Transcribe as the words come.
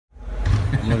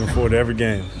I'm looking forward to every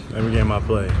game I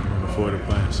play. I'm looking forward to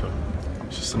playing. So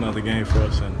it's just another game for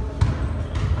us, and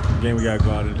a game we got to go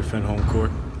out and defend home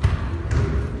court.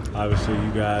 Obviously,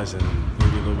 you guys and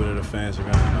maybe a little bit of the fans are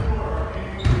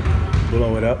gonna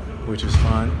blow it up, which is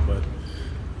fine, but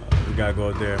we got to go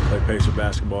out there and play pacer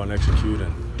basketball and execute,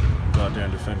 and go out there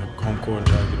and defend home court and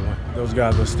try to get a win. Those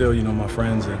guys are still, my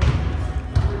friends, and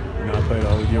I played the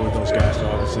whole year with those guys, so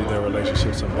obviously there are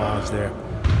relationships and bonds there.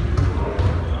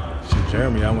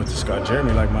 Jeremy, I went to Scott.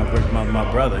 Jeremy, like my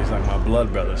brother, he's like my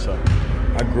blood brother, so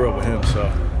I grew up with him,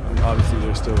 so obviously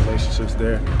there's still relationships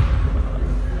there.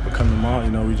 But come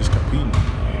tomorrow, we just competing.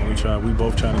 We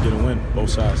both trying to get a win, both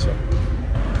sides, so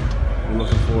we're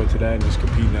looking forward to that and just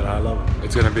competing at a high level.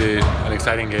 It's going to be an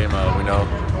exciting game. We know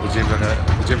the gym's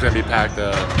going to be packed.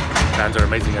 Fans are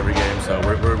amazing every game, so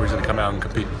we're just going to come out and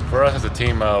compete. For us as a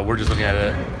team, we're just looking at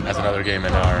it as another game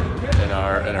in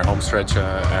our home stretch,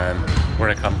 and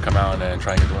we're going to come out and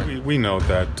try and get the win. We know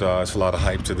that it's a lot of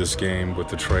hype to this game with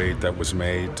the trade that was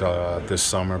made this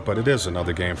summer, but it is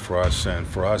another game for us, and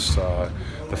for us,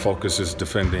 the focus is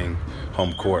defending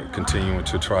home court, continuing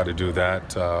to try to do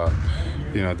that.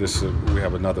 We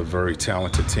have another very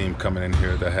talented team coming in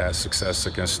here that had success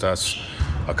against us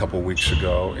a couple weeks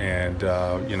ago, and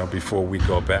before we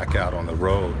go back out on the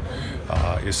road,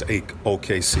 it's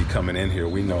OKC coming in here.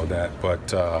 We know that, but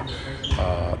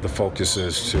the focus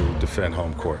is to defend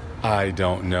home court. I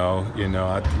don't know.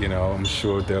 I'm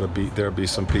sure there'll be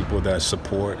some people that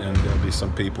support, and there'll be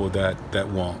some people that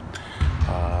won't.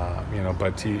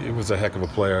 But it was a heck of a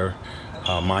player.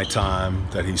 My time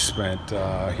that he spent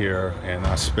here, and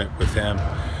I spent with him.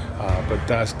 But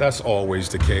that's always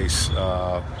the case.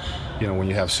 When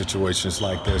you have situations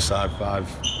like this,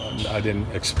 I didn't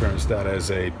experience that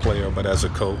as a player, but as a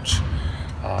coach.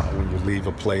 When you leave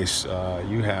a place,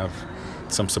 you have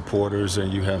some supporters,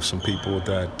 and you have some people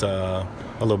that are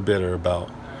a little bitter about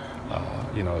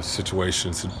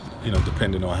situations.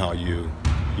 Depending on how you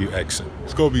exit.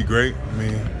 It's gonna be great.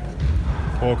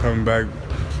 Paul coming back,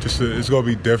 it's gonna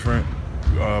be different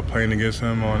playing against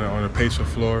him on the pacer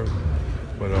floor.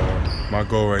 But my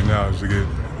goal right now is to get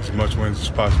as much wins as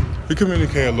possible. We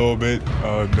communicate a little bit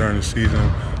during the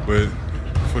season, but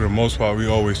for the most part, we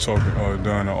always talk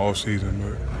during the off season.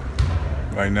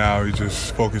 But right now, we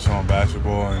just focus on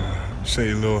basketball and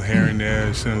say a little here and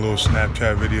there, send a little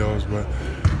Snapchat videos. But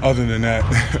other than that,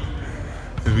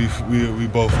 we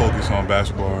both focus on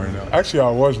basketball right now. Actually,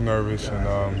 I was nervous, and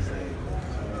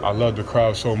I love the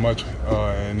crowd so much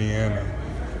in Indiana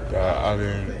that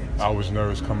I was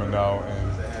nervous coming out,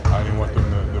 and I didn't want them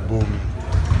to boo me.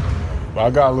 But I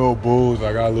got a little boos,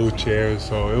 I got a little chairs,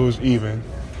 so it was even.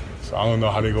 So I don't know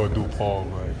how they're gonna do Paul,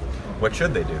 but what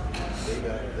should they do?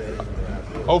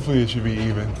 Hopefully it should be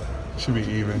even. It should be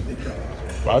even.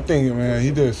 But I think, man,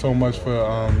 he did so much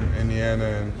for Indiana,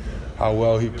 and how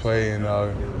well he played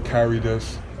and carried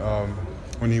us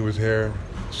when he was here.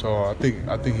 So I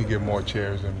think he get more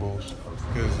chairs than boos,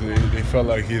 because they felt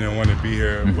like he didn't want to be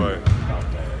here, but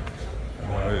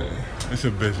it's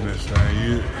a business,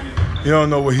 man. You don't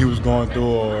know what he was going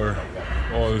through or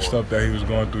all the stuff that he was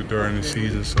going through during the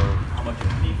season, so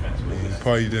he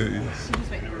probably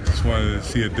just wanted to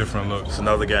see a different look. It's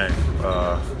another game.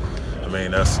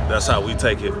 That's how we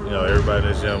take it. Everybody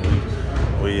in this gym,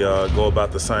 we go about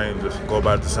it the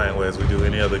same way as we do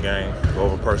any other game. Go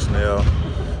over personnel.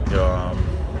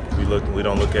 We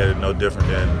don't look at it no different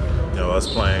than us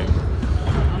playing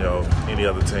any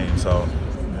other team. So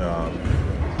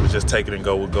we just take it and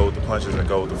go with the punches and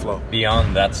go with the flow.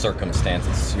 Beyond that circumstance,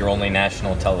 it's your only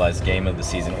national televised game of the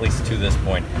season, at least to this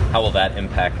point. How will that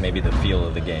impact maybe the feel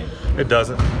of the game? It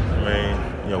doesn't.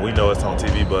 We know it's on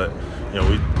TV, but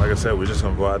like I said, we're just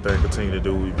gonna go out there and continue to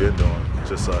do what we've been doing.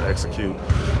 Just execute,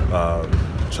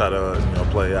 try to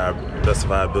play our best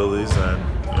of our abilities,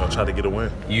 and try to get a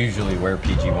win. You usually wear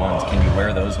PG1s. Can you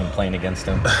wear those when playing against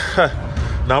him?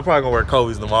 No, I'm probably gonna wear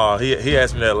Kobe's tomorrow. He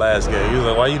asked me that last game. He was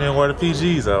like, "Why you didn't wear the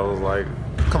PGs?" I was like,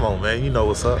 "Come on, man, you know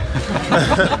what's up."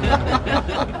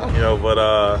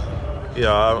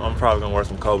 I'm probably gonna wear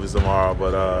some Kobe's tomorrow,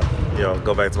 but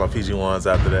go back to my PG1s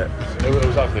after that. It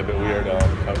was actually a bit weird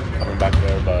coming back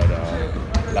there, but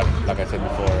like I said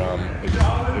before, it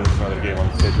was another game on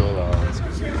the schedule.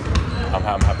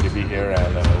 I'm happy to be here,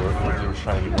 and we're just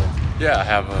trying to get wins.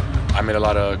 Yeah, I made a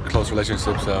lot of close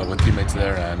relationships with teammates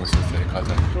there, and we're still staying in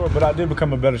contact. Sure, but I did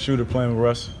become a better shooter playing with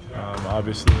Russ,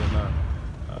 obviously. And,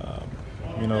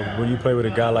 when you play with a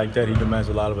guy like that, he demands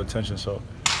a lot of attention. So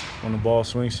when the ball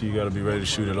swings, you got to be ready to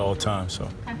shoot at all times. So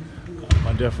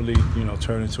I definitely,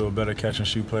 turned into a better catch and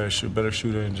shoot player, better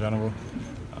shooter in general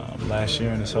last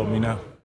year, and it's helped me now.